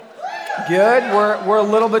Good. We're a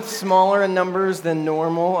little bit smaller in numbers than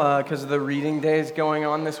normal because of the reading days going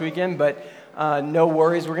on this weekend, but no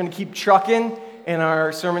worries. We're going to keep trucking in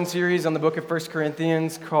our sermon series on the book of 1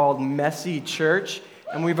 Corinthians called Messy Church,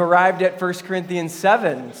 and we've arrived at 1 Corinthians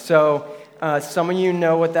 7. So some of you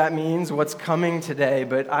know what that means, what's coming today,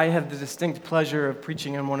 but I have the distinct pleasure of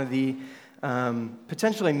preaching on one of the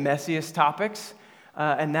potentially messiest topics,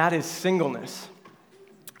 and that is singleness.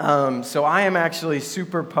 So I am actually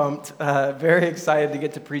super pumped, very excited to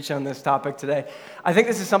get to preach on this topic today. I think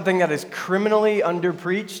this is something that is criminally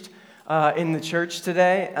underpreached in the church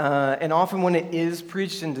today, and often when it is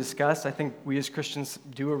preached and discussed, I think we as Christians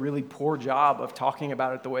do a really poor job of talking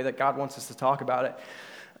about it the way that God wants us to talk about it.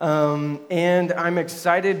 And I'm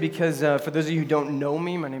excited because for those of you who don't know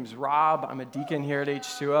me, my name's Rob. I'm a deacon here at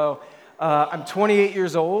H2O. I'm 28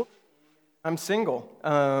 years old. I'm single,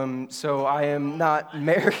 so I am not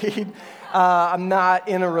married. I'm not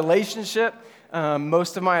in a relationship.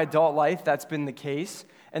 Most of my adult life, that's been the case.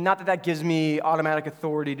 And not that that gives me automatic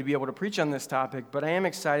authority to be able to preach on this topic, but I am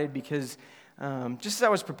excited because just as I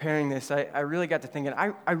was preparing this, I really got to thinking,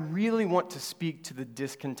 I really want to speak to the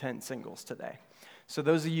discontent singles today. So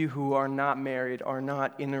those of you who are not married, are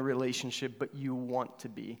not in a relationship, but you want to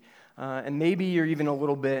be. And maybe you're even a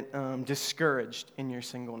little bit discouraged in your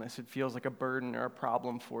singleness. It feels like a burden or a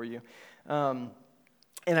problem for you. And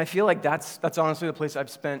I feel like that's honestly the place I've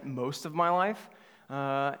spent most of my life.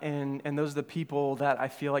 And those are the people that I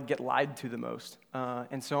feel like get lied to the most.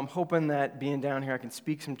 And so I'm hoping that being down here, I can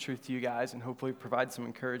speak some truth to you guys and hopefully provide some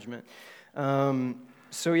encouragement.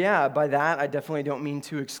 So yeah, by that, I definitely don't mean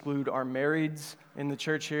to exclude our marrieds in the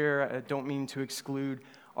church here. I don't mean to exclude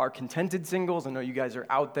our contented singles. I know you guys are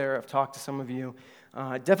out there. I've talked to some of you.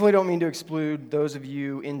 I definitely don't mean to exclude those of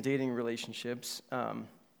you in dating relationships,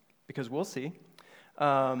 because we'll see.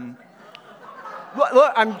 Look,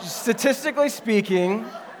 I'm statistically speaking,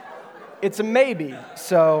 it's a maybe,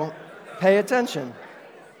 so pay attention.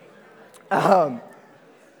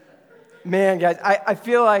 Man, guys, I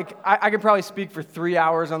feel like I could probably speak for 3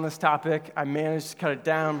 hours on this topic. I managed to cut it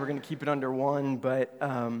down. We're going to keep it under one, but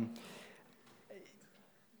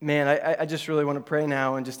man, I just really want to pray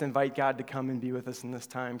now and just invite God to come and be with us in this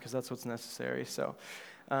time because that's what's necessary. So,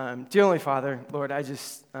 dear Heavenly Father, Lord, I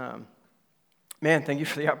just, man, thank you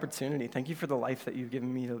for the opportunity. Thank you for the life that you've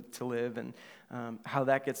given me to live and how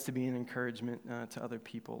that gets to be an encouragement to other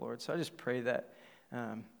people, Lord. So I just pray that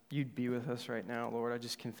you'd be with us right now, Lord. I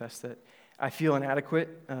just confess that I feel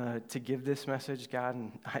inadequate to give this message, God,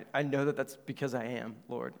 and I know that that's because I am,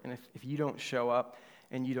 Lord. And if you don't show up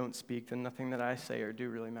and you don't speak, then nothing that I say or do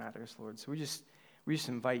really matters, Lord. So we just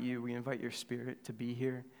invite you. We invite your Spirit to be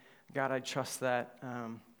here. God, I trust that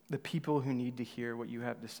the people who need to hear what you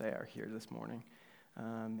have to say are here this morning,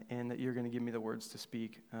 and that you're going to give me the words to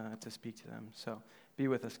speak to them. So be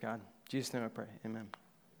with us, God. In Jesus' name I pray. Amen.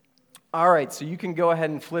 All right, so you can go ahead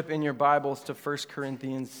and flip in your Bibles to 1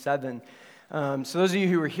 Corinthians 7. So those of you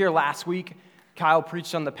who were here last week, Kyle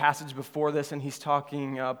preached on the passage before this, and he's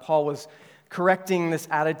talking, Paul was correcting this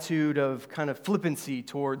attitude of kind of flippancy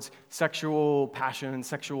towards sexual passion and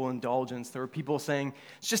sexual indulgence. There were people saying,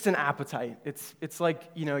 it's just an appetite. It's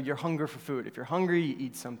like, your hunger for food. If you're hungry, you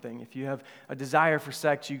eat something. If you have a desire for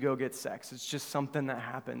sex, you go get sex. It's just something that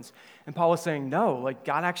happens. And Paul was saying, no, like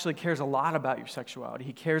God actually cares a lot about your sexuality.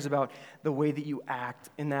 He cares about the way that you act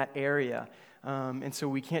in that area. And so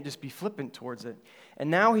we can't just be flippant towards it. And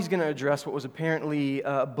now he's going to address what was apparently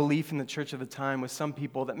a belief in the church of the time with some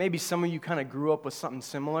people that maybe some of you kind of grew up with something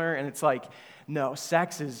similar, and it's like, no,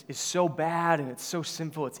 sex is so bad, and it's so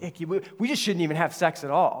sinful, it's icky. We just shouldn't even have sex at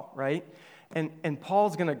all, right? And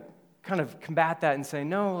Paul's going to kind of combat that and say,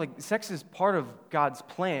 no, like sex is part of God's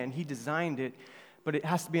plan. He designed it, but it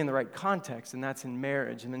has to be in the right context, and that's in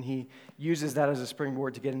marriage. And then he uses that as a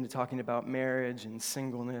springboard to get into talking about marriage and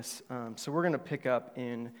singleness. So we're going to pick up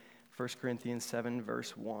in 1 Corinthians 7,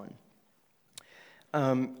 verse 1.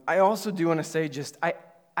 I also do want to say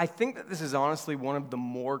I think that this is honestly one of the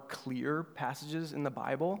more clear passages in the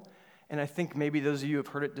Bible, and I think maybe those of you who have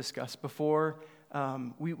heard it discussed before,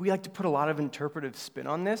 we like to put a lot of interpretive spin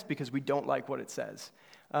on this because we don't like what it says.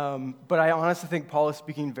 But I honestly think Paul is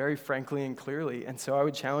speaking very frankly and clearly, and so I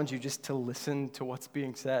would challenge you just to listen to what's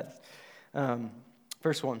being said.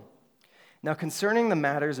 Verse 1. Now concerning the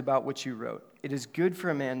matters about which you wrote, it is good for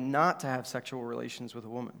a man not to have sexual relations with a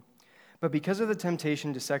woman. But because of the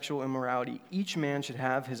temptation to sexual immorality, each man should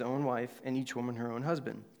have his own wife and each woman her own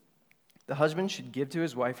husband. The husband should give to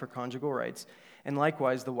his wife her conjugal rights, and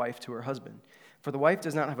likewise the wife to her husband. For the wife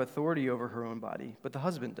does not have authority over her own body, but the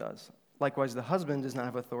husband does. Likewise, the husband does not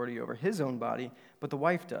have authority over his own body, but the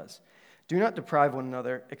wife does. Do not deprive one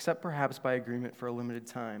another, except perhaps by agreement for a limited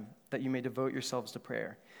time, that you may devote yourselves to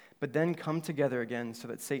prayer. But then come together again so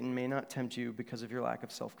that Satan may not tempt you because of your lack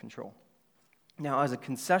of self-control. Now, as a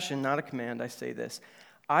concession, not a command, I say this.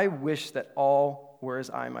 I wish that all were as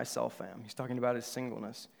I myself am. He's talking about his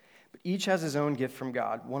singleness. But each has his own gift from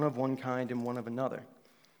God, one of one kind and one of another.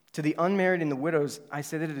 To the unmarried and the widows, I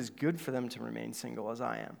say that it is good for them to remain single as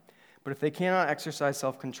I am. But if they cannot exercise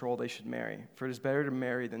self-control, they should marry, for it is better to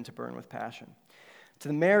marry than to burn with passion. To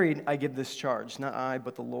the married, I give this charge, not I,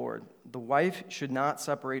 but the Lord. The wife should not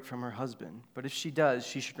separate from her husband, but if she does,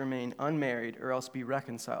 she should remain unmarried or else be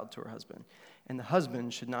reconciled to her husband. And the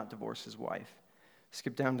husband should not divorce his wife.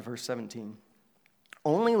 Skip down to verse 17.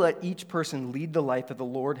 Only let each person lead the life that the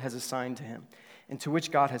Lord has assigned to him, and to which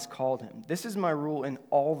God has called him. This is my rule in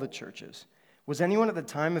all the churches. Was anyone at the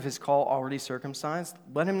time of his call already circumcised?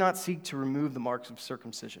 Let him not seek to remove the marks of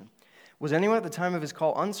circumcision. Was anyone at the time of his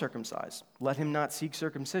call uncircumcised? Let him not seek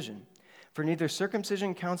circumcision. For neither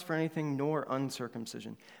circumcision counts for anything nor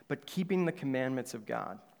uncircumcision, but keeping the commandments of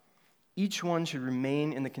God. Each one should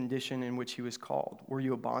remain in the condition in which he was called. Were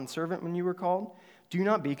you a bondservant when you were called? Do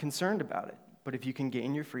not be concerned about it. But if you can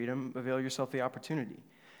gain your freedom, avail yourself the opportunity.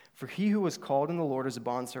 For he who was called in the Lord as a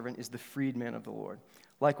bondservant is the freedman of the Lord.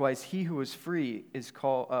 Likewise, he who is free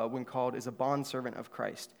when called is a bondservant of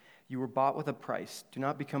Christ. You were bought with a price. Do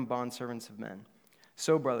not become bondservants of men.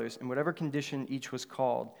 So, brothers, in whatever condition each was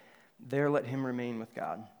called, there let him remain with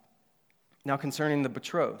God. Now concerning the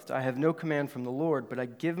betrothed, I have no command from the Lord, but I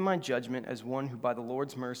give my judgment as one who by the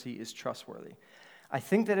Lord's mercy is trustworthy. I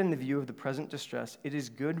think that in the view of the present distress, it is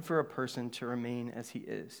good for a person to remain as he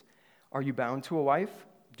is. Are you bound to a wife?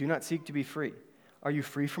 Do not seek to be free. Are you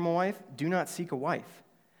free from a wife? Do not seek a wife.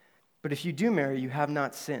 But if you do marry, you have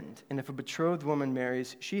not sinned. And if a betrothed woman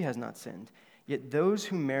marries, she has not sinned. Yet those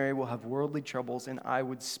who marry will have worldly troubles, and I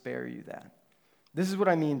would spare you that. This is what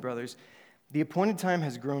I mean, brothers. The appointed time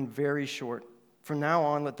has grown very short. From now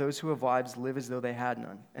on, let those who have wives live as though they had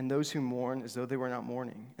none, and those who mourn as though they were not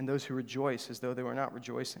mourning, and those who rejoice as though they were not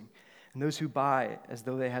rejoicing, and those who buy as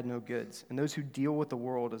though they had no goods, and those who deal with the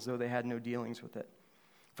world as though they had no dealings with it.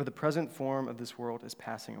 For the present form of this world is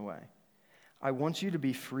passing away. I want you to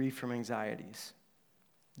be free from anxieties.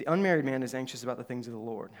 The unmarried man is anxious about the things of the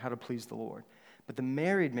Lord, how to please the Lord. But the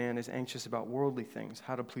married man is anxious about worldly things,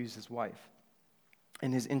 how to please his wife.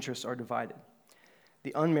 And his interests are divided.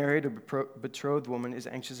 The unmarried or betrothed woman is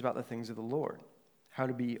anxious about the things of the Lord, how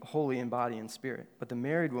to be holy in body and spirit. But the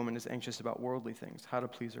married woman is anxious about worldly things, how to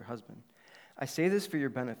please her husband. I say this for your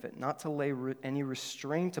benefit, not to lay any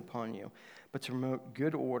restraint upon you, but to promote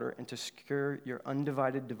good order and to secure your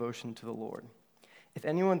undivided devotion to the Lord. If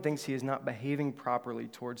anyone thinks he is not behaving properly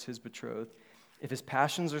towards his betrothed, if his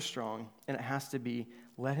passions are strong, and it has to be,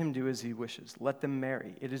 let him do as he wishes. Let them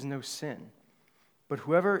marry. It is no sin. But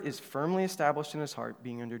whoever is firmly established in his heart,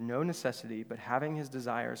 being under no necessity, but having his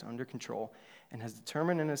desires under control, and has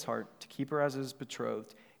determined in his heart to keep her as his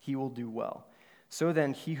betrothed, he will do well. So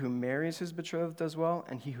then, he who marries his betrothed does well,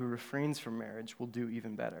 and he who refrains from marriage will do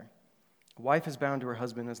even better. A wife is bound to her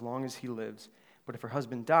husband as long as he lives, but if her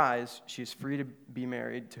husband dies, she is free to be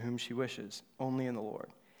married to whom she wishes, only in the Lord.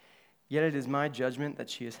 Yet it is my judgment that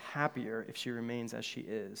she is happier if she remains as she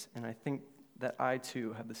is, and I think that I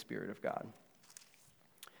too have the Spirit of God.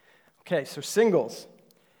 Okay, so singles.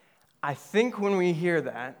 I think when we hear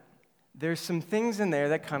that, there's some things in there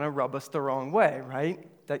that kind of rub us the wrong way, right?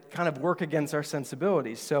 That kind of work against our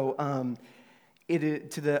sensibilities. So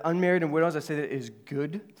to the unmarried and widows, I say that it is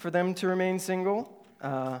good for them to remain single.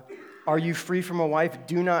 Are you free from a wife?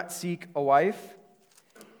 Do not seek a wife.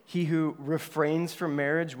 He who refrains from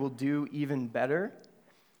marriage will do even better.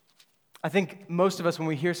 I think most of us, when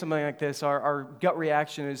we hear something like this, our gut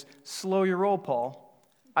reaction is, slow your roll, Paul.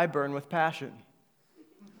 I burn with passion.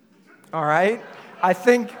 All right? I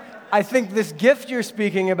think this gift you're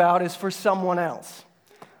speaking about is for someone else.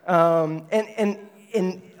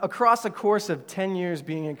 And across the course of 10 years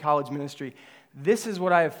being in college ministry, this is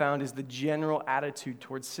what I have found is the general attitude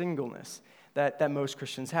towards singleness that most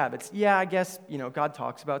Christians have. It's, yeah, I guess, God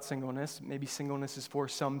talks about singleness. Maybe singleness is for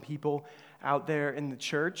some people out there in the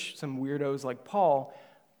church, some weirdos like Paul,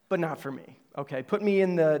 but not for me, okay? Put me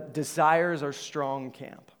in the desires are strong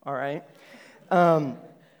camp, all right? And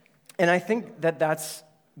I think that's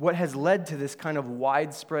what has led to this kind of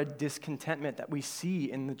widespread discontentment that we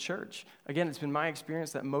see in the church. Again, it's been my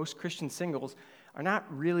experience that most Christian singles are not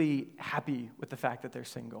really happy with the fact that they're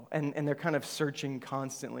single, and they're kind of searching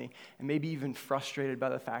constantly, and maybe even frustrated by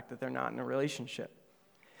the fact that they're not in a relationship.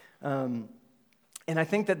 And I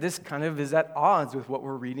think that this kind of is at odds with what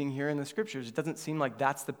we're reading here in the scriptures. It doesn't seem like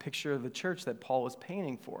that's the picture of the church that Paul was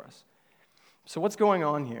painting for us. So what's going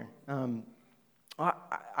on here?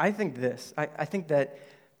 I think this. I think that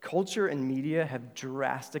culture and media have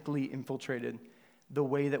drastically infiltrated the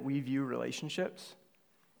way that we view relationships,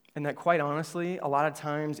 and that quite honestly, a lot of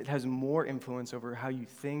times it has more influence over how you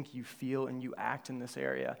think, you feel, and you act in this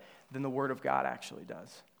area than the Word of God actually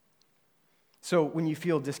does. So when you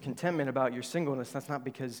feel discontentment about your singleness, that's not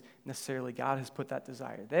because necessarily God has put that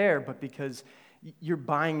desire there, but because you're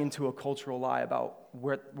buying into a cultural lie about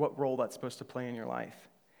what role that's supposed to play in your life.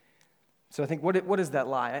 So I think, what is that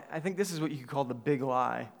lie? I think this is what you could call the big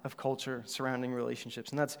lie of culture surrounding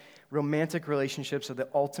relationships, and that's romantic relationships are the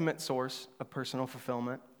ultimate source of personal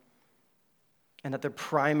fulfillment, and that they're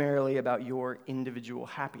primarily about your individual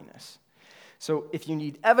happiness. So if you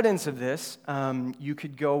need evidence of this, you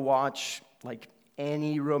could go watch like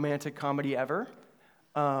any romantic comedy ever,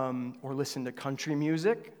 or listen to country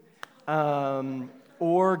music,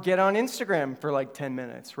 or get on Instagram for like 10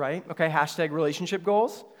 minutes, right? Okay, hashtag relationship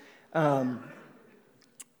goals.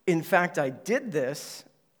 In fact, I did this,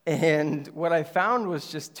 and what I found was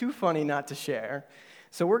just too funny not to share.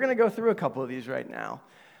 So we're going to go through a couple of these right now.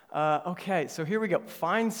 Okay, so here we go.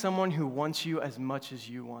 Find someone who wants you as much as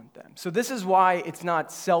you want them. So this is why it's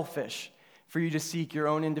not selfish for you to seek your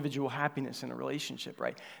own individual happiness in a relationship,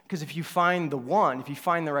 right? Because if you find the one, if you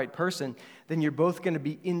find the right person, then you're both going to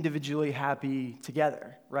be individually happy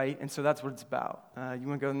together, right? And so that's what it's about. You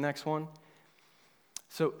want to go to the next one?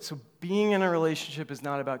 So being in a relationship is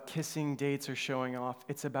not about kissing, dates, or showing off.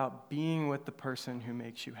 It's about being with the person who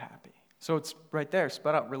makes you happy. So it's right there,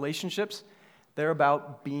 spelled out. Relationships, they're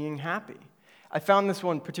about being happy. I found this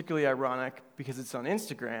one particularly ironic because it's on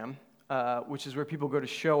Instagram, which is where people go to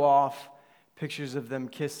show off pictures of them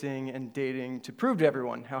kissing and dating to prove to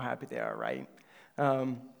everyone how happy they are, right?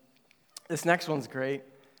 This next one's great.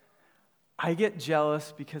 I get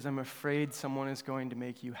jealous because I'm afraid someone is going to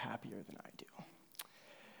make you happier than I do.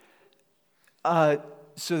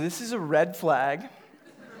 So this is a red flag.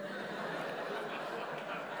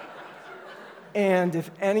 And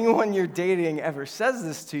if anyone you're dating ever says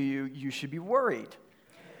this to you, you should be worried.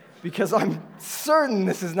 Because I'm certain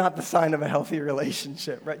this is not the sign of a healthy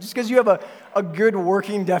relationship, right? Just because you have a good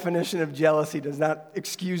working definition of jealousy does not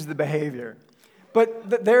excuse the behavior.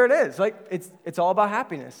 But there it is. Like it's all about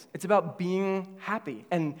happiness. It's about being happy.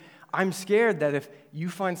 And I'm scared that if you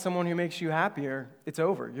find someone who makes you happier, it's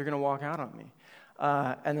over. You're going to walk out on me.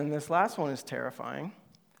 And then this last one is terrifying.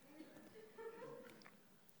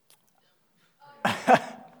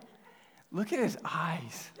 Look at his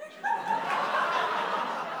eyes.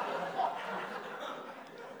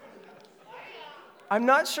 I'm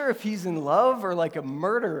not sure if he's in love or like a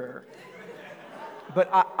murderer, but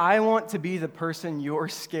I want to be the person you're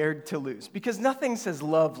scared to lose, because nothing says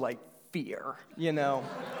love like fear, you know?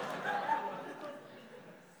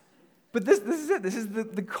 But this is it. This is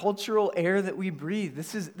the cultural air that we breathe.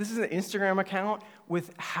 This is an Instagram account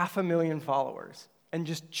with 500,000 followers and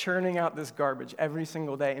just churning out this garbage every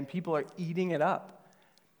single day, and people are eating it up.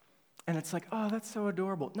 And it's like, oh, that's so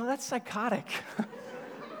adorable. No, that's psychotic.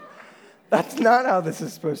 That's not how this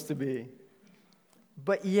is supposed to be.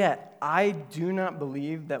 But yet, I do not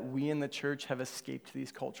believe that we in the church have escaped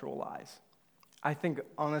these cultural lies. I think,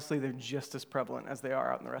 honestly, they're just as prevalent as they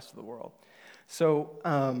are out in the rest of the world. So,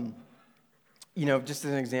 just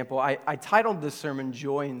as an example, I titled this sermon,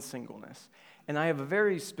 Joy in Singleness. And I have a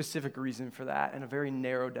very specific reason for that and a very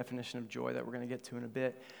narrow definition of joy that we're going to get to in a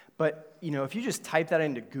bit. But, if you just type that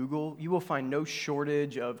into Google, you will find no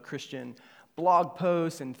shortage of Christian blog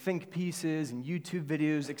posts and think pieces and YouTube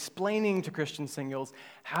videos explaining to Christian singles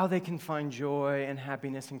how they can find joy and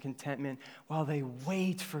happiness and contentment while they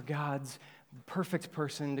wait for God's perfect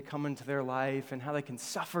person to come into their life, and how they can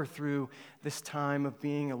suffer through this time of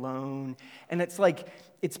being alone. And it's like,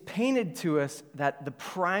 it's painted to us that the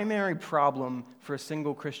primary problem for a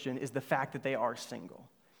single Christian is the fact that they are single.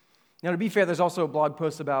 Now, to be fair, there's also a blog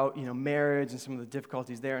post about, marriage and some of the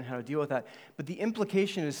difficulties there and how to deal with that. But the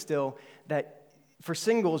implication is still that for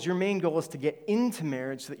singles, your main goal is to get into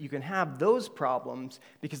marriage so that you can have those problems,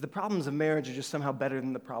 because the problems of marriage are just somehow better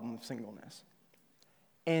than the problem of singleness.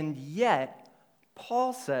 And yet,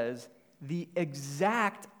 Paul says the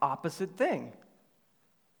exact opposite thing.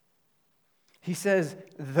 He says,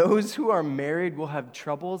 those who are married will have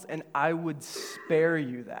troubles, and I would spare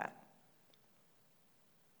you that.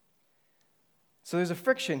 So there's a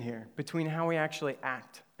friction here between how we actually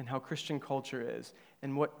act and how Christian culture is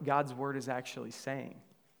and what God's word is actually saying.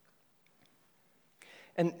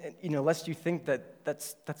 And lest you think that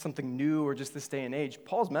that's something new or just this day and age,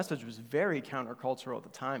 Paul's message was very countercultural at the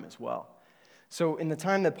time as well. So in the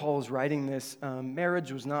time that Paul was writing this, marriage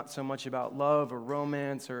was not so much about love or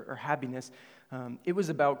romance or happiness. It was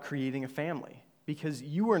about creating a family, because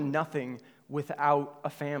you were nothing without a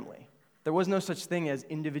family. There was no such thing as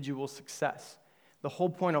individual success. The whole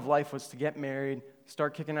point of life was to get married,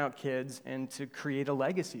 start kicking out kids, and to create a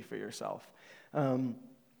legacy for yourself.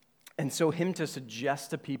 And so him to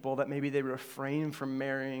suggest to people that maybe they refrain from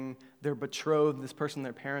marrying their betrothed, this person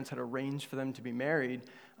their parents had arranged for them to be married,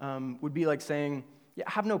 would be like saying, yeah,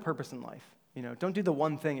 have no purpose in life. Don't do the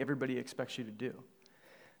one thing everybody expects you to do.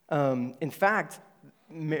 In fact,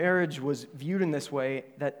 marriage was viewed in this way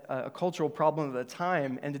that a cultural problem of the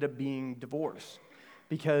time ended up being divorce.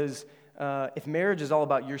 Because if marriage is all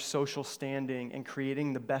about your social standing and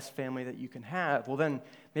creating the best family that you can have, well then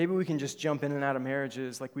maybe we can just jump in and out of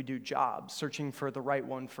marriages like we do jobs, searching for the right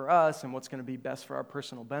one for us and what's going to be best for our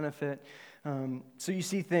personal benefit. So you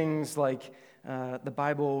see things like the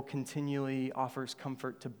Bible continually offers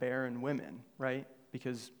comfort to barren women, right?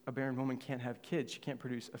 Because a barren woman can't have kids, she can't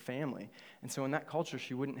produce a family. And so in that culture,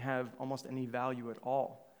 she wouldn't have almost any value at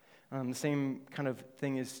all. The same kind of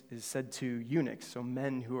thing is said to eunuchs, so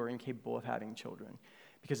men who are incapable of having children.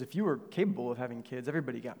 Because if you were capable of having kids,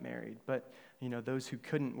 everybody got married. But those who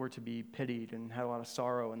couldn't were to be pitied and had a lot of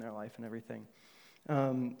sorrow in their life and everything.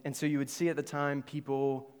 And so you would see at the time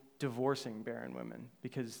people divorcing barren women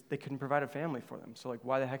because they couldn't provide a family for them. So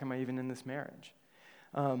why the heck am I even in this marriage?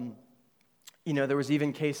 There was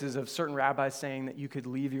even cases of certain rabbis saying that you could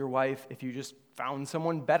leave your wife if you just found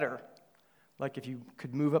someone better. Like if you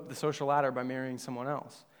could move up the social ladder by marrying someone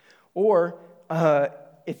else. Or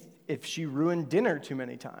if she ruined dinner too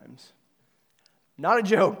many times. Not a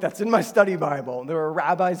joke, that's in my study Bible. There were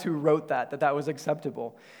rabbis who wrote that was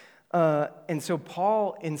acceptable. And so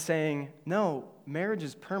Paul, in saying, no, marriage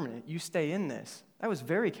is permanent, you stay in this, that was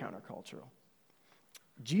very countercultural.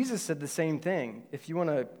 Jesus said the same thing. If you want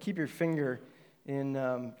to keep your finger in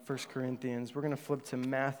 1 Corinthians, we're going to flip to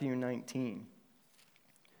Matthew 19.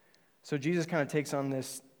 So Jesus kind of takes on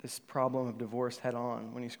this problem of divorce head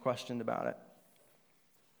on when he's questioned about it.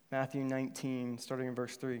 Matthew 19, starting in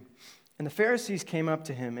verse 3. And the Pharisees came up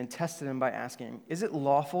to him and tested him by asking, is it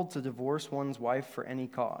lawful to divorce one's wife for any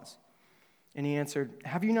cause? And he answered,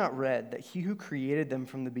 have you not read that he who created them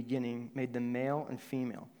from the beginning made them male and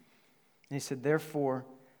female? And he said, therefore,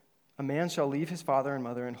 a man shall leave his father and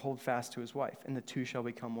mother and hold fast to his wife, and the two shall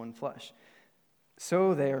become one flesh.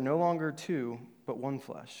 So they are no longer two, but one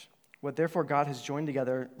flesh. What therefore God has joined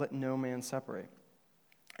together, let no man separate.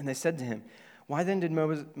 And they said to him, why then did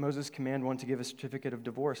Moses command one to give a certificate of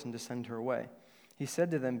divorce and to send her away? He said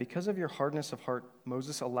to them, because of your hardness of heart,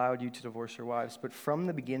 Moses allowed you to divorce your wives, but from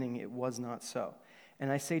the beginning it was not so.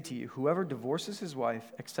 And I say to you, whoever divorces his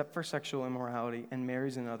wife, except for sexual immorality, and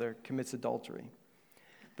marries another, commits adultery.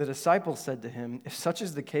 The disciples said to him, if such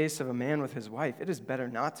is the case of a man with his wife, it is better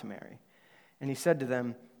not to marry. And he said to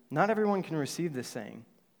them, not everyone can receive this saying,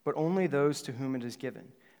 but only those to whom it is given.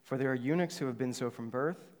 For there are eunuchs who have been so from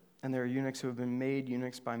birth, and there are eunuchs who have been made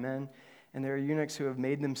eunuchs by men, and there are eunuchs who have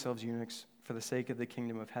made themselves eunuchs for the sake of the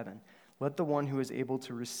kingdom of heaven. Let the one who is able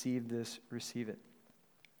to receive this receive it.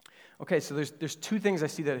 Okay, so there's two things I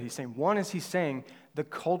see that he's saying. One is he's saying the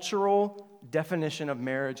cultural definition of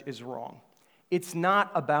marriage is wrong. It's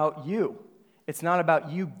not about you. It's not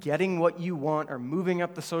about you getting what you want or moving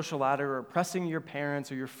up the social ladder or oppressing your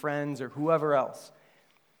parents or your friends or whoever else.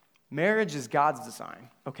 Marriage is God's design,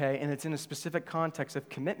 okay? And it's in a specific context of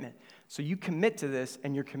commitment. So you commit to this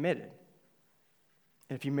and you're committed.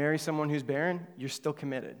 And if you marry someone who's barren, you're still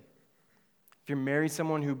committed. If you marry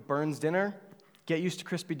someone who burns dinner, get used to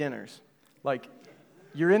crispy dinners.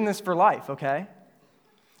 You're in this for life, okay?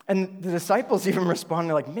 And the disciples even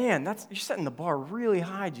responded man, you're setting the bar really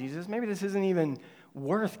high, Jesus. Maybe this isn't even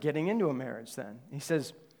worth getting into a marriage then. And he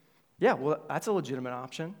says, yeah, well, that's a legitimate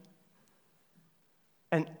option.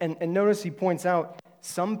 And notice he points out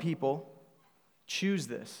some people choose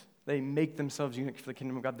this. They make themselves eunuchs for the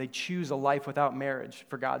kingdom of God. They choose a life without marriage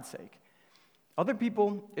for God's sake. Other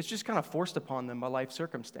people, it's just kind of forced upon them by life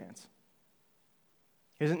circumstance.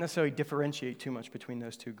 He doesn't necessarily differentiate too much between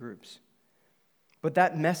those two groups. But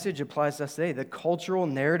that message applies to us today. The cultural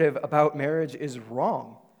narrative about marriage is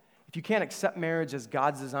wrong. If you can't accept marriage as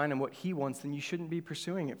God's design and what he wants, then you shouldn't be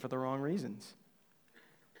pursuing it for the wrong reasons.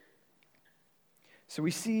 So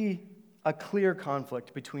we see a clear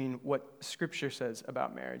conflict between what Scripture says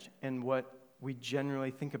about marriage and what we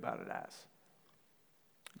generally think about it as.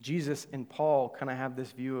 Jesus and Paul kind of have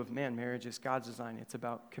this view of, marriage is God's design. It's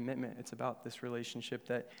about commitment. It's about this relationship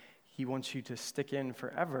that he wants you to stick in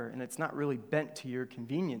forever, and it's not really bent to your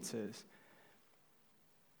conveniences.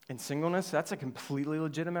 And singleness, that's a completely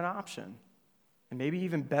legitimate option. and maybe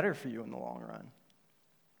even better for you in the long run.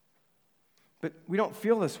 But we don't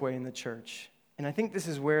feel this way in the church. And I think this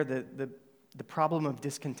is where the problem of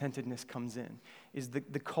discontentedness comes in, is the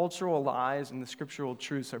cultural lies and the scriptural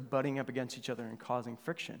truths are butting up against each other and causing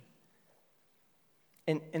friction.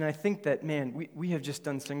 And I think that, man, we have just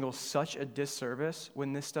done singles such a disservice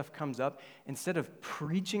when this stuff comes up. Instead of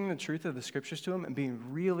preaching the truth of the scriptures to them and being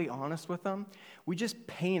really honest with them, we just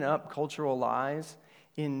paint up cultural lies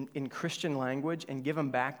in Christian language and give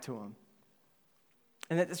them back to them.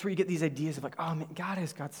 And that's where you get these ideas of like, oh man, God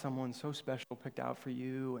has got someone so special picked out for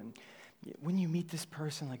you, and when you meet this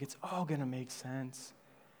person, like it's all gonna make sense.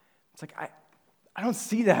 It's like, I don't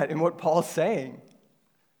see that in what Paul's saying.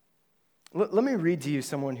 Let me read to you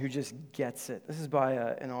someone who just gets it. This is by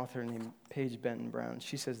an author named Paige Benton Brown.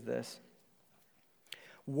 She says this: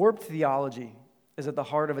 warped theology is at the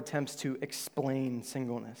heart of attempts to explain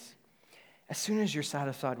singleness. As soon as you're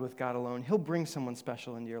satisfied with God alone, he'll bring someone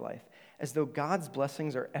special into your life, as though God's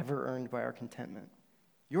blessings are ever earned by our contentment.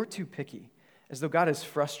 You're too picky, as though God is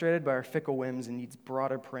frustrated by our fickle whims and needs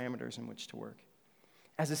broader parameters in which to work.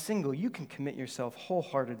 As a single, you can commit yourself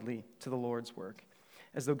wholeheartedly to the Lord's work,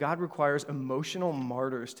 as though God requires emotional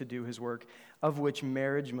martyrs to do his work, of which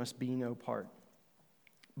marriage must be no part.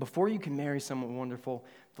 Before you can marry someone wonderful,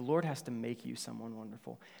 the Lord has to make you someone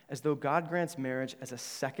wonderful, as though God grants marriage as a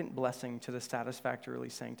second blessing to the satisfactorily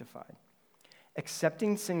sanctified.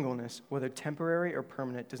 Accepting singleness, whether temporary or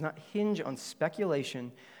permanent, does not hinge on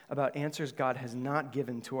speculation about answers God has not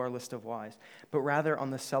given to our list of whys, but rather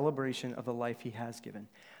on the celebration of the life he has given.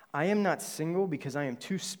 I am not single because I am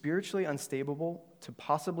too spiritually unstable to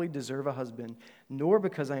possibly deserve a husband, nor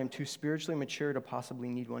because I am too spiritually mature to possibly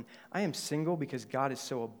need one. I am single because God is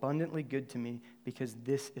so abundantly good to me, because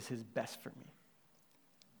this is his best for me.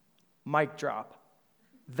 Mic drop.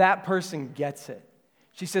 That person gets it.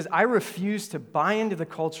 She says, I refuse to buy into the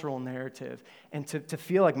cultural narrative and to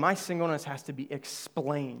feel like my singleness has to be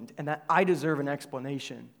explained and that I deserve an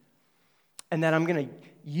explanation, and that I'm going to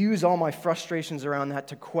use all my frustrations around that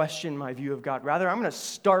to question my view of God. Rather, I'm going to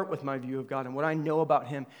start with my view of God and what I know about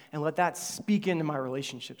him and let that speak into my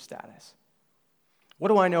relationship status. What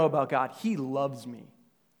do I know about God? He loves me.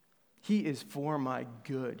 He is for my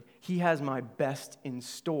good. He has my best in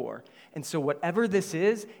store. And so whatever this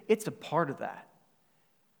is, it's a part of that.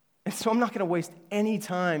 And so I'm not going to waste any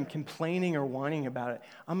time complaining or whining about it.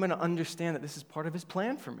 I'm going to understand that this is part of his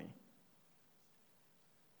plan for me.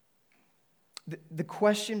 The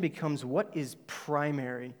question becomes, what is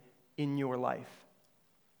primary in your life?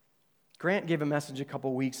 Grant gave a message a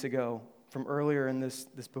couple weeks ago from earlier in this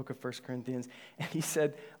book of 1 Corinthians, and he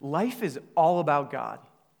said, life is all about God.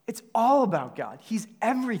 It's all about God. He's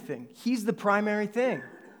everything. He's the primary thing.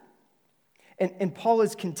 And Paul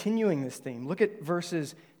is continuing this theme. Look at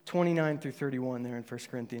verses 29 through 31 there in 1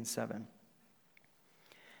 Corinthians 7.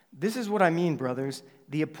 This is what I mean, brothers.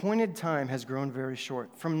 The appointed time has grown very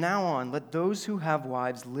short. From now on, let those who have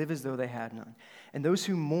wives live as though they had none, and those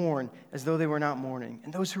who mourn as though they were not mourning,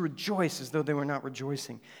 and those who rejoice as though they were not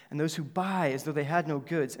rejoicing, and those who buy as though they had no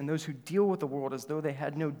goods, and those who deal with the world as though they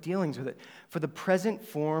had no dealings with it. For the present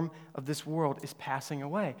form of this world is passing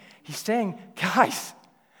away. He's saying, guys,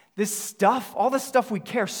 this stuff, all the stuff we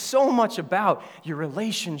care so much about, your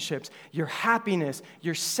relationships, your happiness,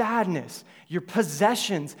 your sadness, your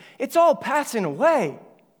possessions, it's all passing away.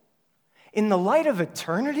 In the light of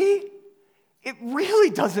eternity, it really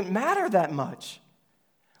doesn't matter that much.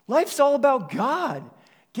 Life's all about God.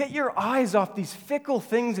 Get your eyes off these fickle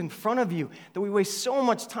things in front of you that we waste so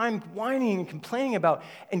much time whining and complaining about,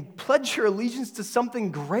 and pledge your allegiance to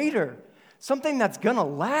something greater, something that's going to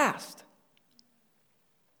last.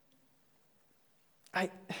 I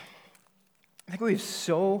think we have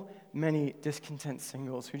so many discontent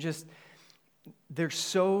singles who they're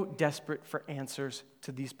so desperate for answers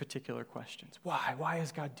to these particular questions. Why? Why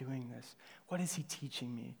is God doing this? What is he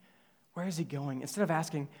teaching me? Where is he going? Instead of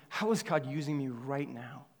asking, how is God using me right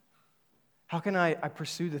now? How can I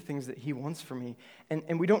pursue the things that he wants for me?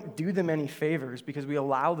 And we don't do them any favors because we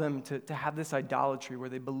allow them to have this idolatry where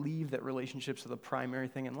they believe that relationships are the primary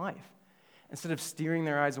thing in life. Instead of steering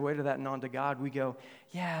their eyes away to that and onto God, we go,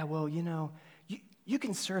 yeah, well, you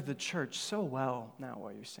can serve the church so well now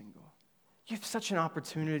while you're single. You have such an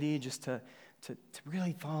opportunity just to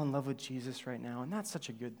really fall in love with Jesus right now, and that's such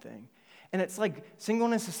a good thing. And it's like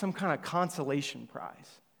singleness is some kind of consolation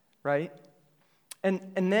prize, right? And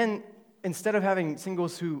then instead of having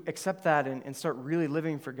singles who accept that and start really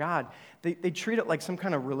living for God, they treat it like some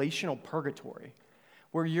kind of relational purgatory,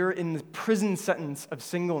 where you're in the prison sentence of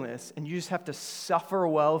singleness and you just have to suffer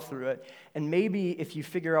well through it. And maybe if you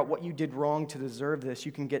figure out what you did wrong to deserve this,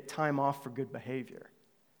 you can get time off for good behavior.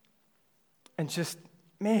 And just,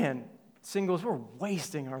 man, singles, we're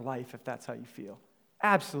wasting our life if that's how you feel.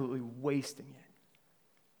 Absolutely wasting it.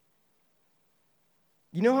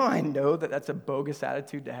 You know how I know that that's a bogus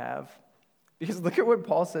attitude to have? Because look at what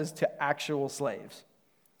Paul says to actual slaves.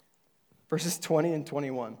 Verses 20 and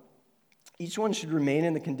 21. Each one should remain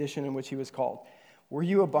in the condition in which he was called. Were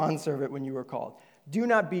you a bondservant when you were called? Do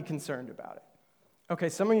not be concerned about it. Okay,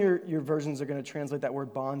 some of your versions are going to translate that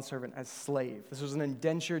word bondservant as slave. This was an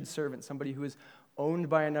indentured servant, somebody who was owned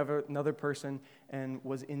by another person and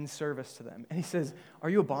was in service to them. And he says, are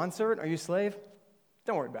you a bondservant? Are you a slave?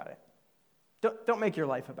 Don't worry about it. Don't make your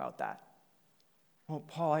life about that. Well,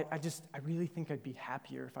 Paul, I really think I'd be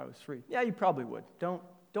happier if I was free. Yeah, you probably would. Don't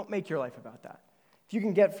make your life about that. If you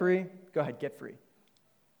can get free, go ahead, get free.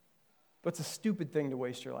 But it's a stupid thing to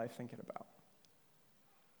waste your life thinking about.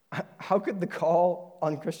 How could the call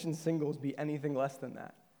on Christian singles be anything less than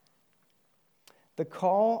that? The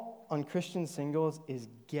call on Christian singles is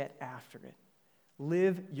get after it.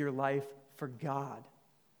 Live your life for God.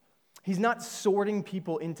 He's not sorting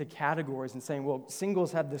people into categories and saying, well,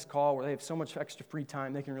 singles have this call where they have so much extra free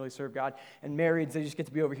time, they can really serve God. And marrieds, they just get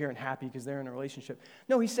to be over here and happy because they're in a relationship.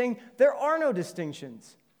 No, he's saying there are no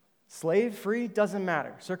distinctions. Slave, free, doesn't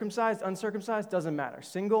matter. Circumcised, uncircumcised, doesn't matter.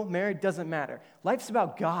 Single, married, doesn't matter. Life's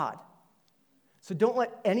about God. So don't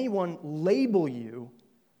let anyone label you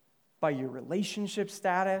by your relationship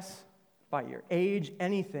status, by your age,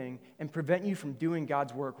 anything, and prevent you from doing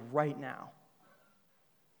God's work right now.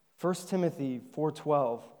 1 Timothy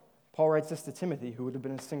 4:12, Paul writes this to Timothy, who would have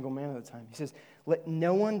been a single man at the time. He says, let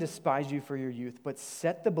no one despise you for your youth, but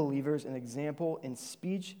set the believers an example in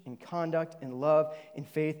speech, in conduct, in love, in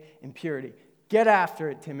faith, in purity. Get after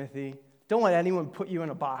it, Timothy. Don't let anyone put you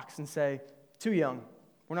in a box and say, too young,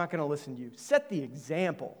 we're not going to listen to you. Set the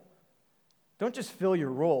example. Don't just fill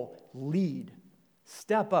your role. Lead.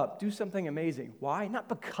 Step up. Do something amazing. Why? Not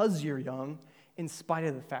because you're young, in spite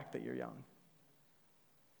of the fact that you're young.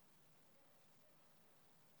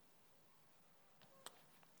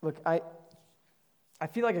 Look, I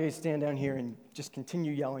feel like I could stand down here and just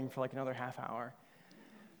continue yelling for like another half hour.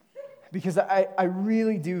 Because I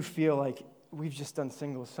really do feel like we've just done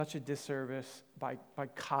singles such a disservice by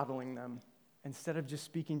coddling them instead of just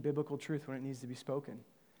speaking biblical truth when it needs to be spoken.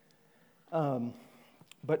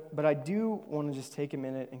 But I do want to just take a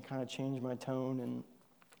minute and kind of change my tone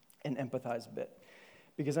and empathize a bit.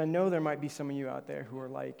 Because I know there might be some of you out there who are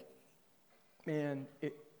like, man,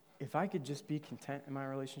 if I could just be content in my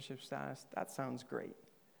relationship status, that sounds great.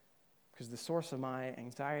 Because the source of my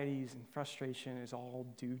anxieties and frustration is all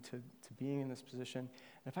due to being in this position.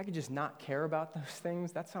 And if I could just not care about those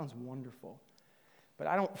things, that sounds wonderful. But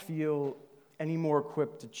I don't feel any more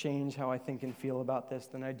equipped to change how I think and feel about this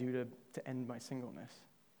than I do to end my singleness.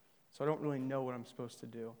 So I don't really know what I'm supposed to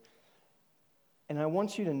do. And I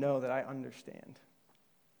want you to know that I understand.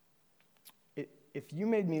 If you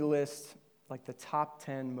made me list like the top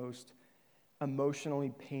 10 most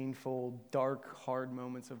emotionally painful, dark, hard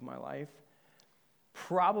moments of my life,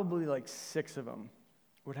 probably like 6 of them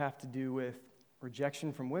would have to do with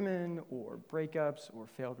rejection from women or breakups or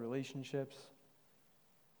failed relationships.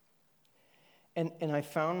 And I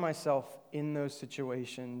found myself in those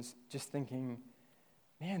situations just thinking,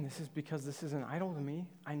 man, this is because this is an idol to me.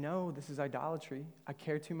 I know this is idolatry. I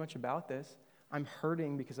care too much about this. I'm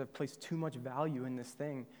hurting because I've placed too much value in this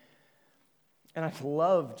thing. And I'd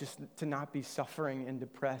love just to not be suffering and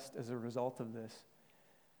depressed as a result of this.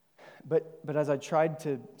 But as I tried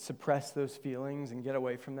to suppress those feelings and get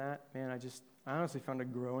away from that, man, I honestly found a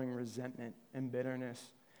growing resentment and bitterness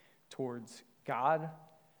towards God,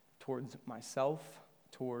 towards myself,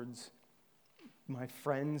 towards my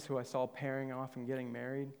friends who I saw pairing off and getting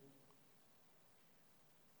married.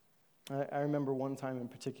 I remember one time in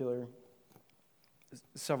particular,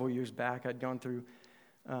 several years back, I'd gone through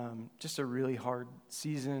just a really hard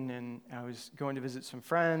season, and I was going to visit some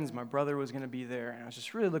friends. My brother was going to be there, and I was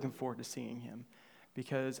just really looking forward to seeing him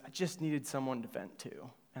because I just needed someone to vent to.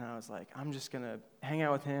 And I was like, I'm just going to hang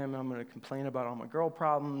out with him. I'm going to complain about all my girl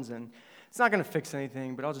problems, and it's not going to fix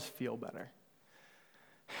anything, but I'll just feel better.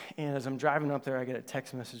 And as I'm driving up there, I get a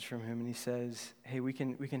text message from him, and he says, hey, we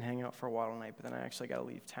can hang out for a while tonight, but then I actually got to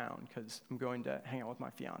leave town because I'm going to hang out with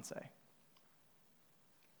my fiance.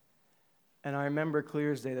 And I remember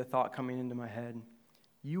clear as day the thought coming into my head,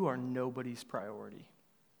 you are nobody's priority.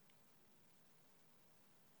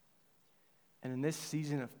 And in this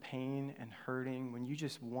season of pain and hurting, when you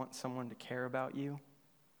just want someone to care about you,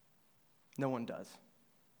 no one does.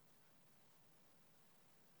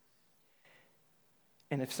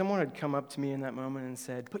 And if someone had come up to me in that moment and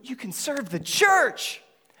said, "But you can serve the church,"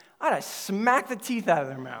 I'd have smacked the teeth out of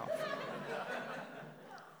their mouth.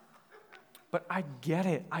 But I get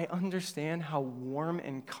it. I understand how warm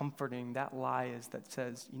and comforting that lie is that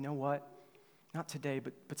says, you know what? Not today,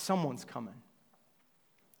 but someone's coming.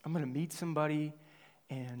 I'm going to meet somebody,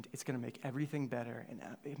 and it's going to make everything better, and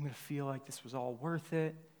I'm going to feel like this was all worth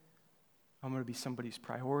it. I'm going to be somebody's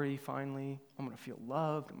priority finally. I'm going to feel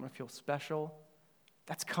loved. I'm going to feel special.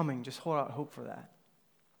 That's coming. Just hold out hope for that.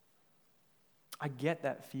 I get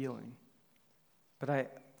that feeling, but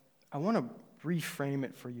I want to reframe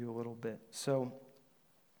it for you a little bit. So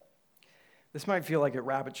this might feel like it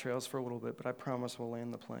rabbit trails for a little bit, but I promise we'll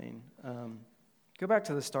land the plane. Go back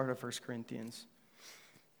to the start of 1 Corinthians.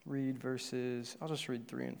 Read verses, I'll just read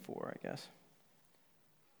 3 and 4, I guess.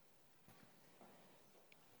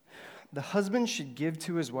 The husband should give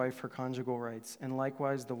to his wife her conjugal rights, and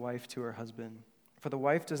likewise the wife to her husband. For the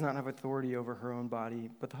wife does not have authority over her own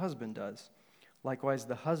body, but the husband does. Likewise,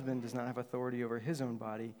 the husband does not have authority over his own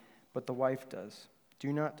body, but the wife does.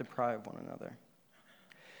 Do not deprive one another.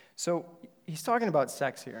 So he's talking about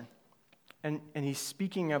sex here, and he's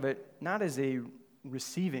speaking of it not as a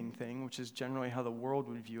receiving thing, which is generally how the world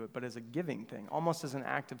would view it, but as a giving thing, almost as an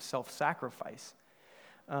act of self-sacrifice.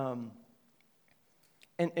 And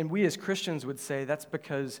we as Christians would say that's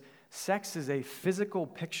because sex is a physical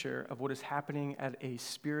picture of what is happening at a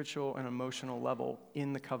spiritual and emotional level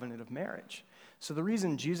in the covenant of marriage. So the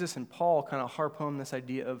reason Jesus and Paul kind of harp home this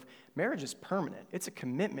idea of marriage is permanent, it's a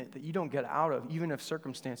commitment that you don't get out of even if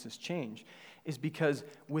circumstances change, is because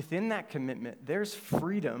within that commitment, there's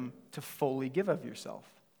freedom to fully give of yourself,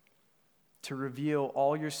 to reveal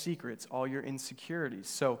all your secrets, all your insecurities.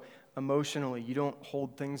 So emotionally, you don't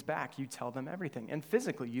hold things back. You tell them everything. And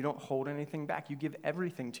physically, you don't hold anything back. You give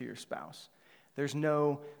everything to your spouse. There's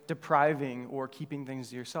no depriving or keeping things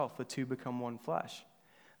to yourself. The two become one flesh.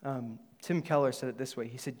 Tim Keller said it this way.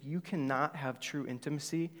 He said, you cannot have true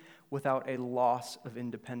intimacy without a loss of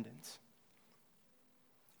independence.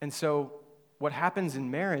 And so what happens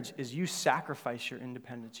in marriage is you sacrifice your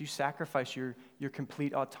independence. You sacrifice your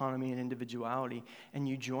complete autonomy and individuality, and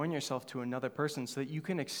you join yourself to another person so that you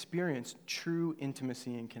can experience true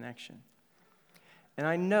intimacy and connection. And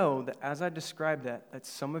I know that as I describe that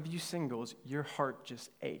some of you singles, your heart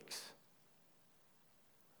just aches.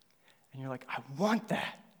 And you're like, I want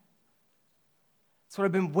that. That's what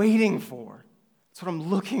I've been waiting for. That's what I'm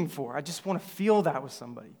looking for. I just want to feel that with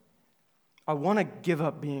somebody. I want to give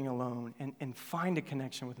up being alone and find a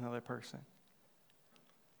connection with another person.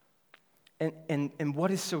 And what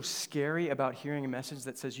is so scary about hearing a message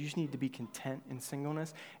that says you just need to be content in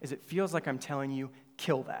singleness is it feels like I'm telling you,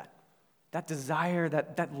 kill that. That desire,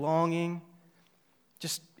 that longing,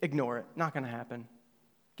 just ignore it. Not going to happen.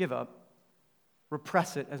 Give up.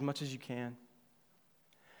 Repress it as much as you can.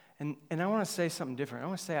 And I want to say something different. I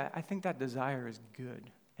want to say I think that desire is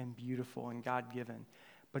good and beautiful and God-given,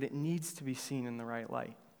 but it needs to be seen in the right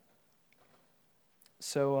light.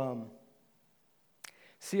 So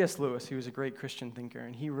C.S. Lewis, he was a great Christian thinker,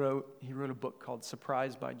 and he wrote a book called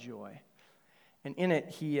Surprised by Joy. And in it,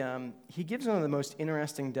 he gives one of the most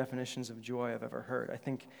interesting definitions of joy I've ever heard. I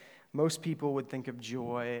think most people would think of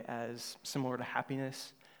joy as similar to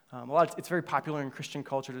happiness. It's very popular in Christian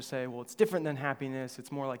culture to say, well, it's different than happiness.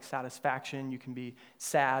 It's more like satisfaction. You can be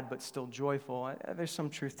sad but still joyful. There's some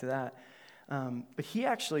truth to that. But he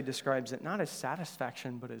actually describes it not as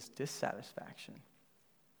satisfaction, but as dissatisfaction.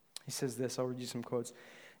 He says this, I'll read you some quotes.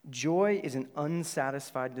 Joy is an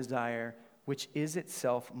unsatisfied desire which is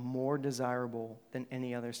itself more desirable than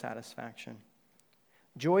any other satisfaction.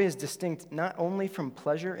 Joy is distinct not only from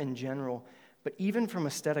pleasure in general, but even from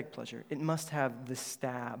aesthetic pleasure. It must have the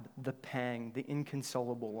stab, the pang, the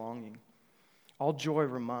inconsolable longing. All joy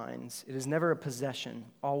reminds. It is never a possession,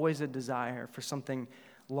 always a desire for something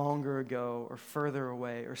longer ago or further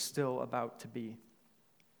away or still about to be.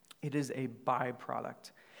 It is a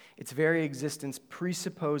byproduct. Its very existence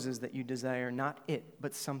presupposes that you desire not it,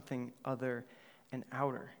 but something other and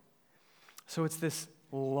outer. So it's this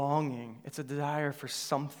longing. It's a desire for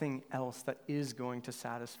something else that is going to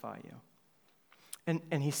satisfy you.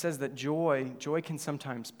 And he says that joy can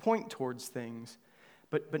sometimes point towards things,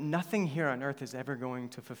 but nothing here on earth is ever going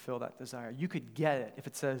to fulfill that desire. You could get it if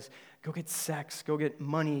it says, go get sex, go get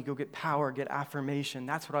money, go get power, get affirmation.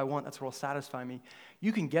 That's what I want. That's what will satisfy me.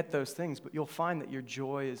 You can get those things, but you'll find that your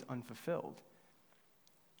joy is unfulfilled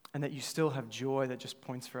and that you still have joy that just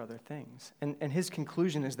points for other things. And his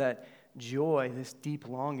conclusion is that joy, this deep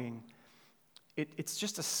longing, it's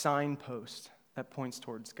just a signpost that points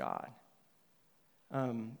towards God.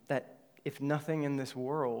 That if nothing in this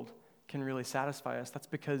world can really satisfy us. That's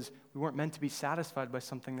because we weren't meant to be satisfied by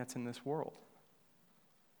something that's in this world.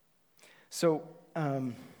 So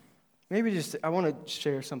I want to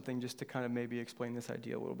share something just to kind of maybe explain this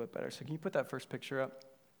idea a little bit better. So can you put that first picture up?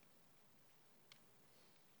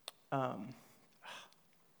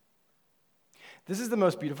 This is the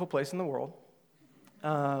most beautiful place in the world.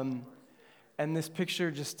 And this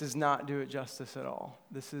picture just does not do it justice at all.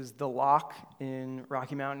 This is the Loch in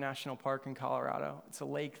Rocky Mountain National Park in Colorado. It's a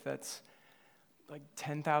lake that's like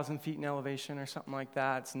 10,000 feet in elevation or something like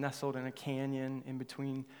that. It's nestled in a canyon in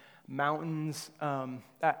between mountains.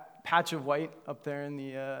 That patch of white up there in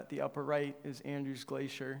the upper right is Andrews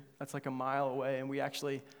Glacier. That's like a mile away, and we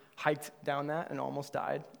actually hiked down that and almost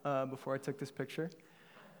died before I took this picture.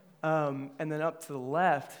 And then up to the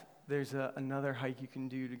left, there's another hike you can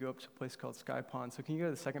do to go up to a place called Sky Pond. So can you go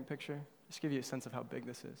to the second picture? Just give you a sense of how big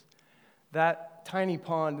this is. That tiny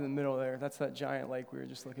pond in the middle there, that's that giant lake we were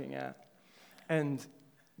just looking at. And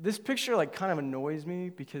this picture like kind of annoys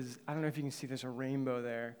me because I don't know if you can see there's a rainbow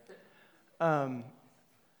there.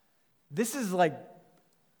 This is like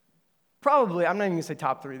probably, I'm not even going to say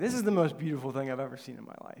top 3. This is the most beautiful thing I've ever seen in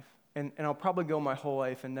my life. And I'll probably go my whole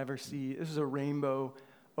life and never see, this is a rainbow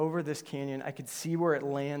over this canyon. I could see where it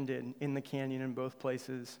landed in the canyon in both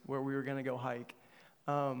places where we were going to go hike.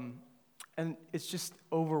 And it's just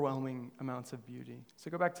overwhelming amounts of beauty. So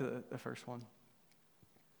go back to the first one.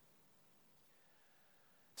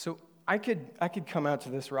 So I could come out to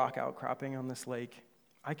this rock outcropping on this lake.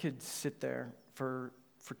 I could sit there for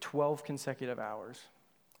 12 consecutive hours.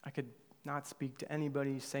 I could not speak to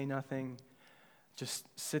anybody, say nothing, just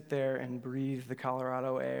sit there and breathe the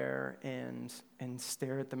Colorado air and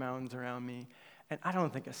stare at the mountains around me. And I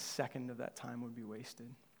don't think a second of that time would be wasted.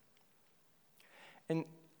 And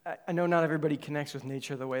I know not everybody connects with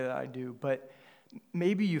nature the way that I do, but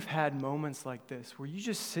maybe you've had moments like this where you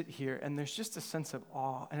just sit here and there's just a sense of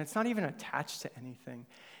awe, and it's not even attached to anything.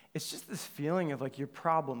 It's just this feeling of like your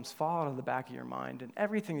problems fall out of the back of your mind and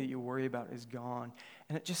everything that you worry about is gone.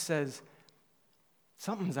 And it just says,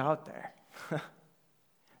 something's out there.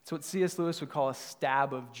 It's what C.S. Lewis would call a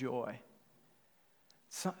stab of joy.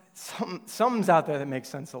 Something's out there that makes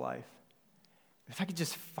sense of life. If I could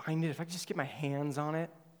just find it, if I could just get my hands on it,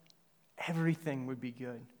 everything would be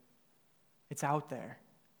good. It's out there.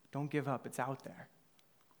 Don't give up. It's out there.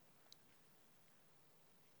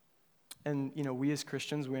 And, we as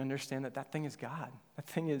Christians, we understand that thing is God. That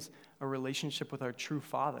thing is a relationship with our true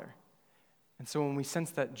Father. And so when we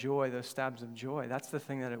sense that joy, those stabs of joy, that's the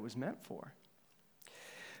thing that it was meant for.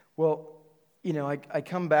 Well, I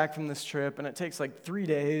come back from this trip, and it takes like 3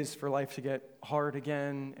 days for life to get hard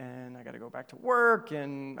again, and I got to go back to work,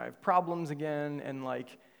 and I have problems again, and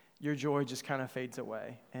like your joy just kind of fades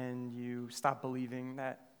away, and you stop believing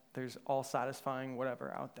that there's all satisfying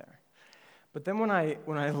whatever out there. But then when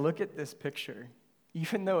I look at this picture,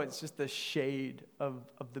 even though it's just a shade of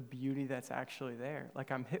the beauty that's actually there,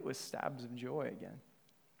 like I'm hit with stabs of joy again.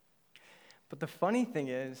 But the funny thing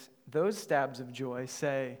is, those stabs of joy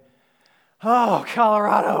say, oh,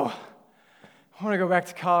 Colorado, I want to go back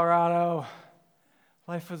to Colorado.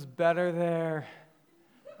 Life was better there.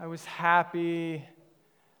 I was happy.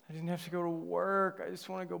 I didn't have to go to work. I just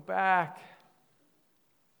want to go back.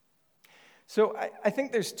 So I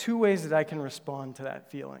think there's 2 ways that I can respond to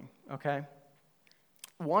that feeling, okay?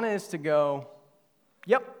 One is to go,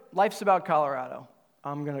 yep, life's about Colorado.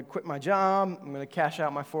 I'm going to quit my job. I'm going to cash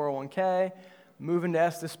out my 401k, move into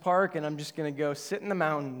Estes Park, and I'm just going to go sit in the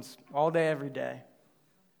mountains all day, every day.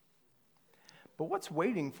 But what's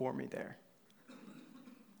waiting for me there?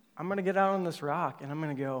 I'm going to get out on this rock, and I'm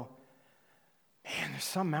going to go, man, there's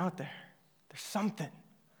something out there. There's something.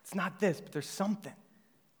 It's not this, but there's something.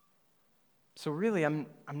 So really, I'm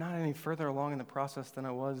not any further along in the process than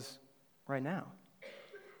I was right now.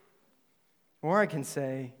 Or I can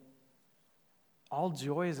say, all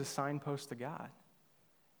joy is a signpost to God.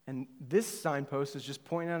 And this signpost is just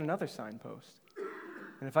pointing out another signpost.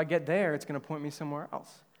 And if I get there, it's going to point me somewhere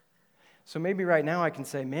else. So maybe right now I can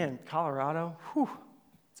say, man, Colorado,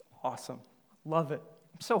 it's awesome. Love it.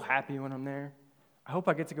 I'm so happy when I'm there. I hope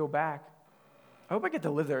I get to go back. I hope I get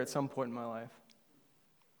to live there at some point in my life.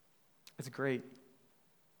 It's great.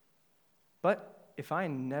 But if I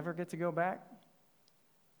never get to go back,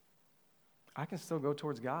 I can still go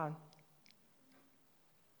towards God.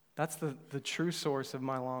 That's the true source of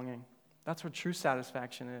my longing. That's what true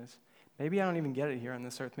satisfaction is. Maybe I don't even get it here on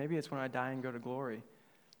this earth. Maybe it's when I die and go to glory.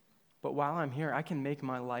 But while I'm here, I can make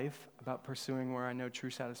my life about pursuing where I know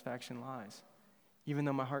true satisfaction lies, even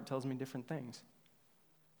though my heart tells me different things.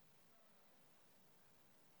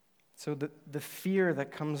 So the fear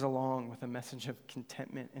that comes along with a message of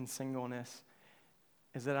contentment and singleness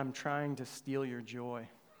is that I'm trying to steal your joy.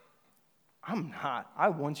 I'm not. I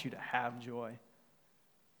want you to have joy.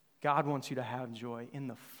 God wants you to have joy in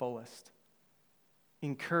the fullest.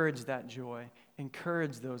 Encourage that joy.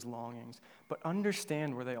 Encourage those longings. But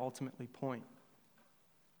understand where they ultimately point.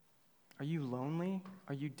 Are you lonely?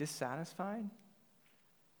 Are you dissatisfied?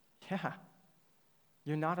 Yeah.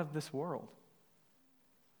 You're not of this world.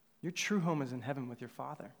 Your true home is in heaven with your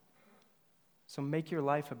Father. So make your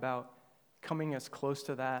life about coming as close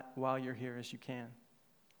to that while you're here as you can.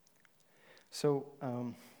 So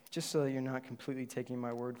just so that you're not completely taking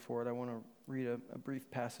my word for it, I want to read a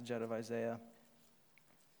brief passage out of Isaiah.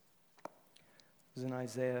 It was in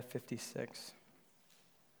Isaiah 56.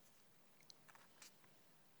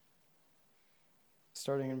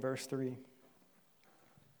 Starting in verse 3.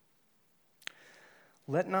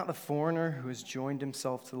 Let not the foreigner who has joined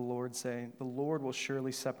himself to the Lord say, the Lord will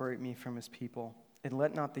surely separate me from his people. And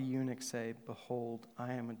let not the eunuch say, behold,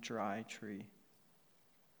 I am a dry tree.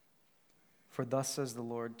 For thus says the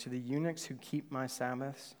Lord, to the eunuchs who keep my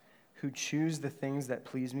Sabbaths, who choose the things that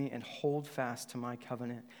please me and hold fast to my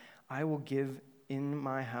covenant, I will give in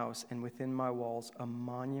my house and within my walls a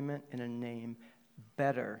monument and a name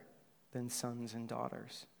better than sons and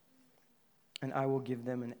daughters. And I will give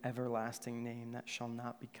them an everlasting name that shall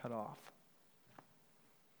not be cut off.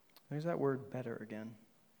 There's that word better again.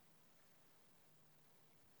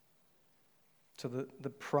 So the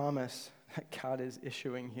promise that God is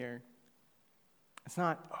issuing here, it's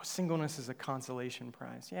not, singleness is a consolation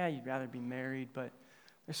prize. Yeah, you'd rather be married, but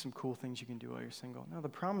there's some cool things you can do while you're single. No, the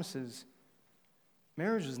promise is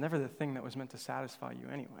marriage was never the thing that was meant to satisfy you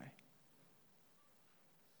anyway.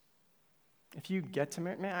 If you get to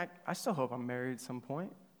marry, man, I still hope I'm married at some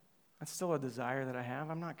point. That's still a desire that I have.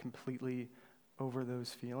 I'm not completely over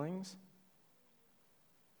those feelings.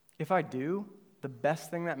 If I do, the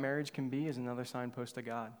best thing that marriage can be is another signpost to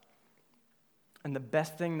God. And the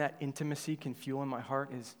best thing that intimacy can fuel in my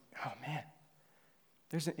heart is, oh man,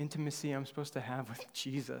 there's an intimacy I'm supposed to have with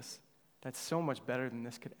Jesus that's so much better than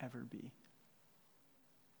this could ever be.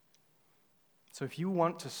 So if you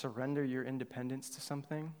want to surrender your independence to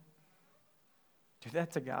something, do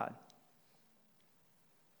that to God.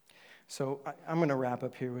 So I'm going to wrap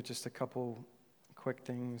up here with just a couple quick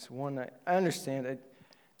things. One, I understand that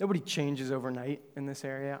nobody changes overnight in this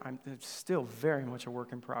area. I'm still very much a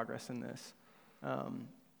work in progress in this.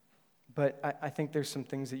 But I think there's some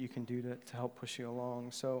things that you can do to help push you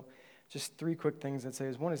along. So just three quick things I'd say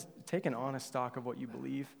is, one is take an honest stock of what you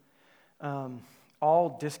believe.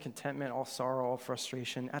 All discontentment, all sorrow, all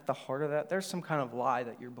frustration, at the heart of that, there's some kind of lie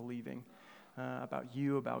that you're believing. About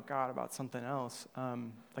you, about God, about something else.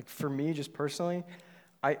 Like for me, just personally,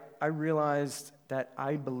 I realized that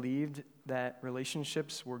I believed that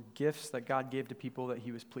relationships were gifts that God gave to people that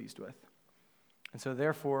he was pleased with. And so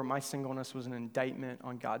therefore, my singleness was an indictment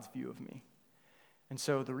on God's view of me. And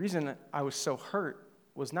so the reason that I was so hurt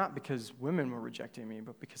was not because women were rejecting me,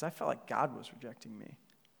 but because I felt like God was rejecting me.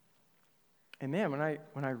 And man,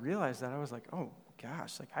 when I realized that, I was like, oh,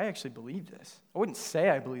 gosh, like I actually believe this. I wouldn't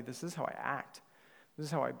say I believe this. This is how I act. This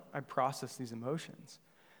is how I process these emotions.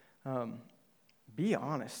 Be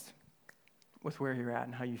honest with where you're at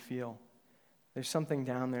and how you feel. There's something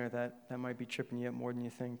down there that might be tripping you up more than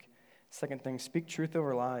you think. Second thing, speak truth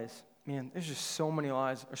over lies. Man, there's just so many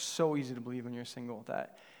lies that are so easy to believe when you're single,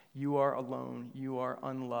 that you are alone, you are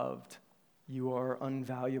unloved, you are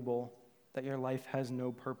unvaluable, that your life has no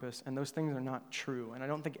purpose, and those things are not true. And I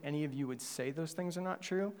don't think any of you would say those things are not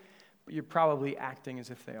true, but you're probably acting as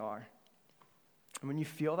if they are. And when you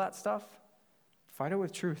feel that stuff, fight it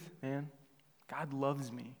with truth, man. God loves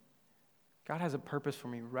me. God has a purpose for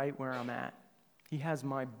me right where I'm at. He has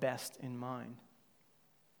my best in mind.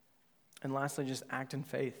 And lastly, just act in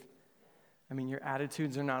faith. I mean, your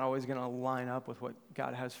attitudes are not always going to line up with what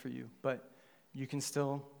God has for you, but you can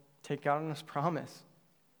still take God on his promise.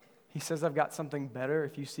 He says, I've got something better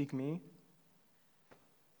if you seek me.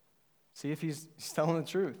 See if he's telling the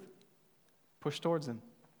truth. Push towards him.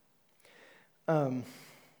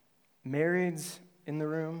 Marrieds in the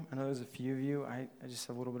room, I know there's a few of you. I just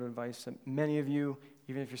have a little bit of advice. Many of you,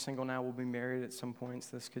 even if you're single now, will be married at some point,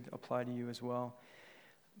 so this could apply to you as well.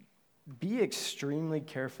 Be extremely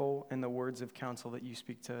careful in the words of counsel that you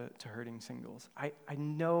speak to hurting singles. I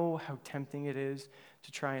know how tempting it is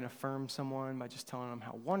to try and affirm someone by just telling them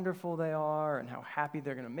how wonderful they are and how happy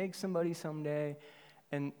they're going to make somebody someday.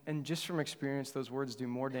 And just from experience, those words do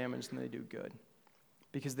more damage than they do good,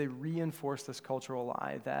 because they reinforce this cultural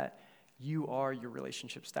lie that you are your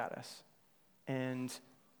relationship status. And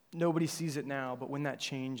Nobody sees it now, but when that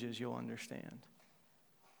changes, you'll understand.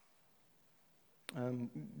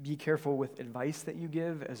 Be careful with advice that you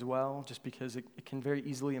give as well, just because it can very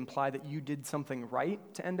easily imply that you did something right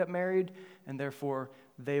to end up married, and therefore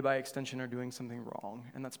they, by extension, are doing something wrong.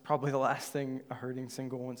 And that's probably the last thing a hurting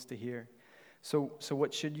single wants to hear. So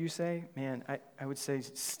what should you say? Man, I would say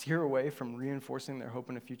steer away from reinforcing their hope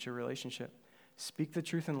in a future relationship. Speak the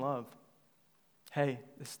truth in love. Hey,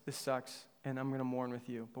 this sucks, and I'm going to mourn with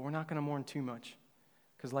you. But we're not going to mourn too much,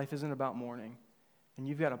 because life isn't about mourning. And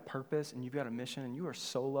you've got a purpose, and you've got a mission, and you are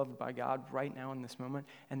so loved by God right now in this moment,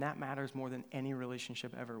 and that matters more than any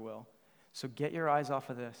relationship ever will. So get your eyes off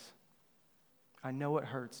of this. I know it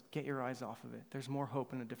hurts. Get your eyes off of it. There's more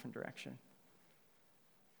hope in a different direction.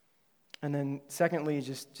 And then secondly,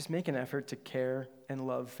 just make an effort to care and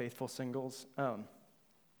love faithful singles. I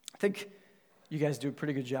think you guys do a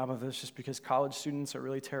pretty good job of this just because college students are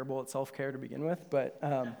really terrible at self-care to begin with, but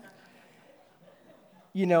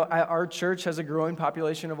our church has a growing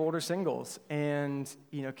population of older singles, and,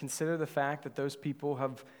 consider the fact that those people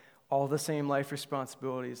have all the same life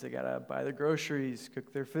responsibilities. They got to buy their groceries,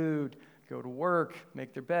 cook their food, go to work,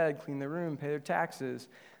 make their bed, clean their room, pay their taxes.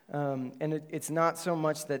 And it's not so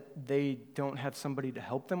much that they don't have somebody to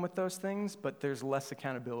help them with those things, but there's less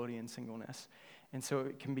accountability in singleness. And so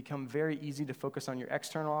it can become very easy to focus on your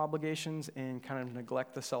external obligations and kind of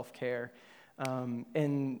neglect the self-care.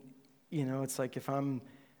 It's like if I'm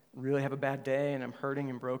really have a bad day and I'm hurting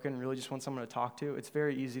and broken and really just want someone to talk to, it's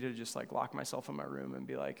very easy to just like lock myself in my room and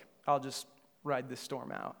be like, I'll just ride this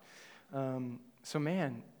storm out. So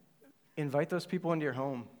invite those people into your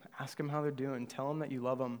home. Ask them how they're doing. Tell them that you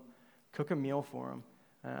love them. Cook a meal for them.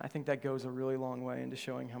 I think that goes a really long way into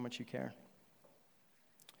showing how much you care.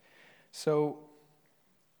 So,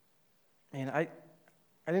 I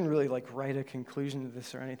didn't really write a conclusion to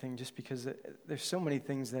this or anything just because there's so many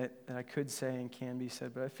things that I could say and can be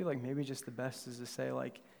said, but I feel like maybe just the best is to say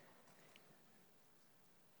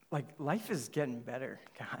life is getting better,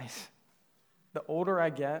 guys. The older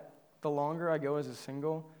I get, the longer I go as a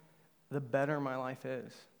single, the better my life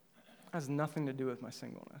is. It has nothing to do with my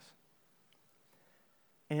singleness.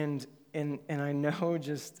 And I know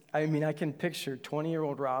I can picture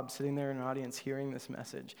 20-year-old Rob sitting there in an audience hearing this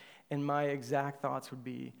message, and my exact thoughts would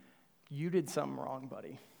be, you did something wrong,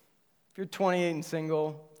 buddy. If you're 28 and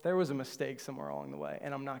single, there was a mistake somewhere along the way,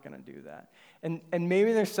 and I'm not going to do that. And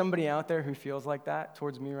maybe there's somebody out there who feels like that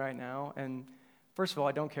towards me right now, and first of all,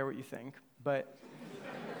 I don't care what you think, but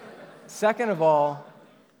second of all,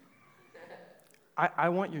 I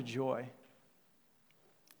want your joy.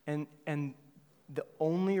 And the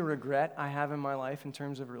only regret I have in my life in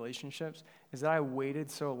terms of relationships is that I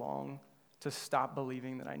waited so long to stop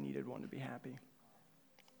believing that I needed one to be happy.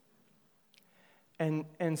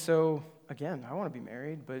 And so, again, I want to be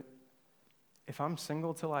married, but if I'm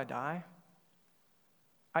single till I die,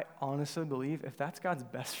 I honestly believe if that's God's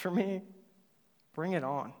best for me, bring it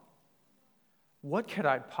on. What could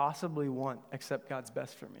I possibly want except God's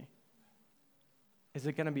best for me? Is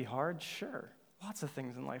it going to be hard? Sure. Lots of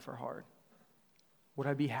things in life are hard. Would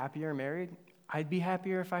I be happier married? I'd be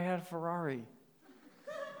happier if I had a Ferrari.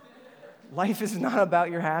 Life is not about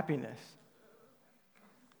your happiness.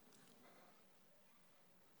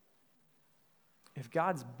 If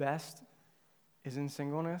God's best is in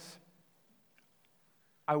singleness,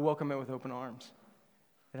 I welcome it with open arms.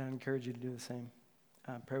 And I encourage you to do the same.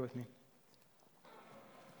 Pray with me.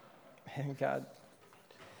 And God,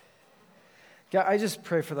 I just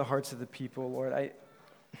pray for the hearts of the people, Lord.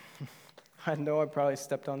 I know I probably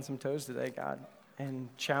stepped on some toes today, God, and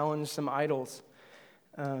challenged some idols.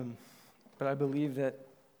 But I believe that,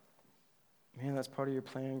 that's part of your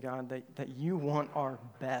plan, God, that you want our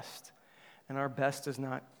best. And our best does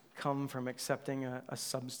not come from accepting a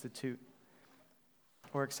substitute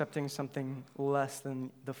or accepting something less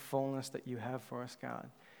than the fullness that you have for us, God.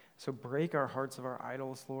 So break our hearts of our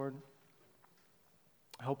idols, Lord.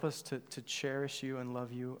 Help us to cherish you and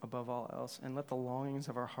love you above all else, and let the longings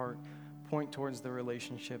of our heart point towards the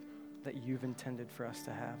relationship that you've intended for us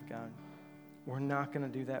to have, God. We're not going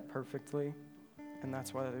to do that perfectly, and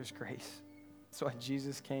that's why there's grace. That's why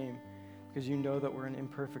Jesus came, because you know that we're an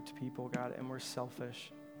imperfect people, God, and we're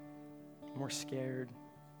selfish, and we're scared,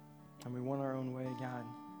 and we want our own way, God.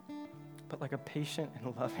 But like a patient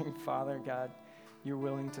and loving Father, God, you're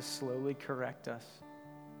willing to slowly correct us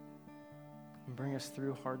and bring us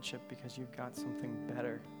through hardship because you've got something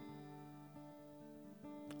better.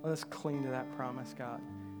 Let us cling to that promise, God.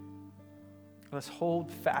 Let us hold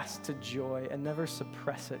fast to joy and never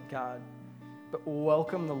suppress it, God, but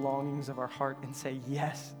welcome the longings of our heart and say,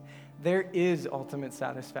 yes, there is ultimate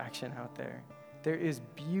satisfaction out there. There is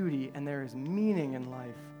beauty and there is meaning in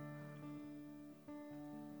life.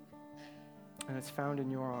 And it's found in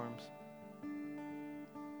your arms.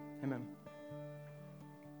 Amen.